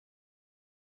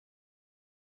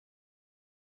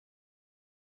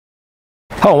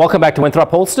Hello, welcome back to Winthrop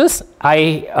Holsters.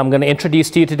 I am going to introduce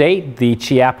to you today the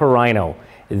Chiappa Rhino.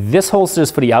 This holster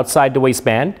is for the outside the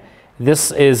waistband.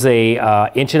 This is a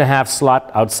 1.5"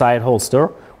 slot outside holster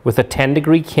with a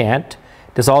 10-degree cant.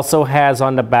 This also has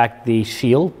on the back the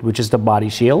shield, which is the body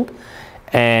shield.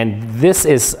 And this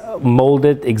is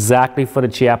molded exactly for the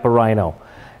Chiappa Rhino.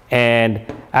 And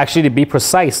actually, to be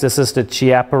precise, this is the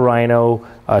Chiappa Rhino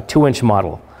 2-inch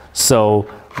model. So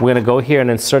we're going to go here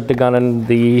and insert the gun in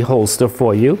the holster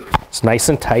for you. It's nice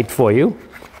and tight for you.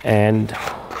 And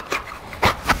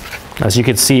as you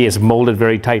can see, it's molded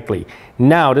very tightly.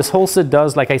 Now, this holster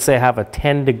does, like I say, have a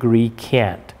 10-degree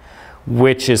cant,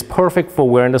 which is perfect for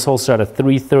wearing this holster at a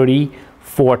 3:30,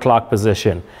 4 o'clock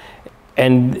position.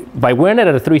 And by wearing it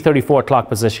at a 3:30, 4 o'clock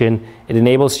position, it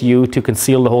enables you to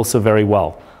conceal the holster very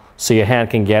well, so your hand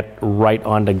can get right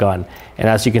on the gun. And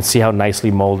as you can see how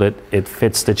nicely molded it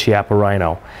fits the Chiappa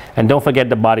Rhino. And don't forget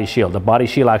the body shield. The body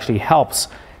shield actually helps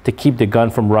to keep the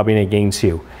gun from rubbing against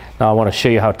you. Now I want to show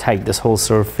you how tight this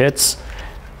holster fits.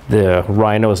 The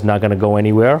Rhino is not going to go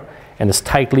anywhere, and it's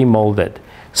tightly molded.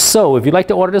 So if you'd like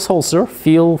to order this holster,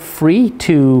 feel free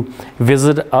to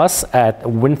visit us at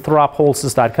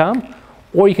winthropholsters.com,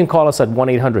 or you can call us at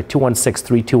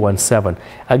 1-800-216-3217.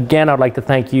 Again, I'd like to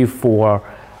thank you for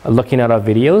looking at our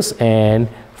videos, and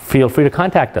feel free to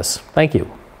contact us. Thank you.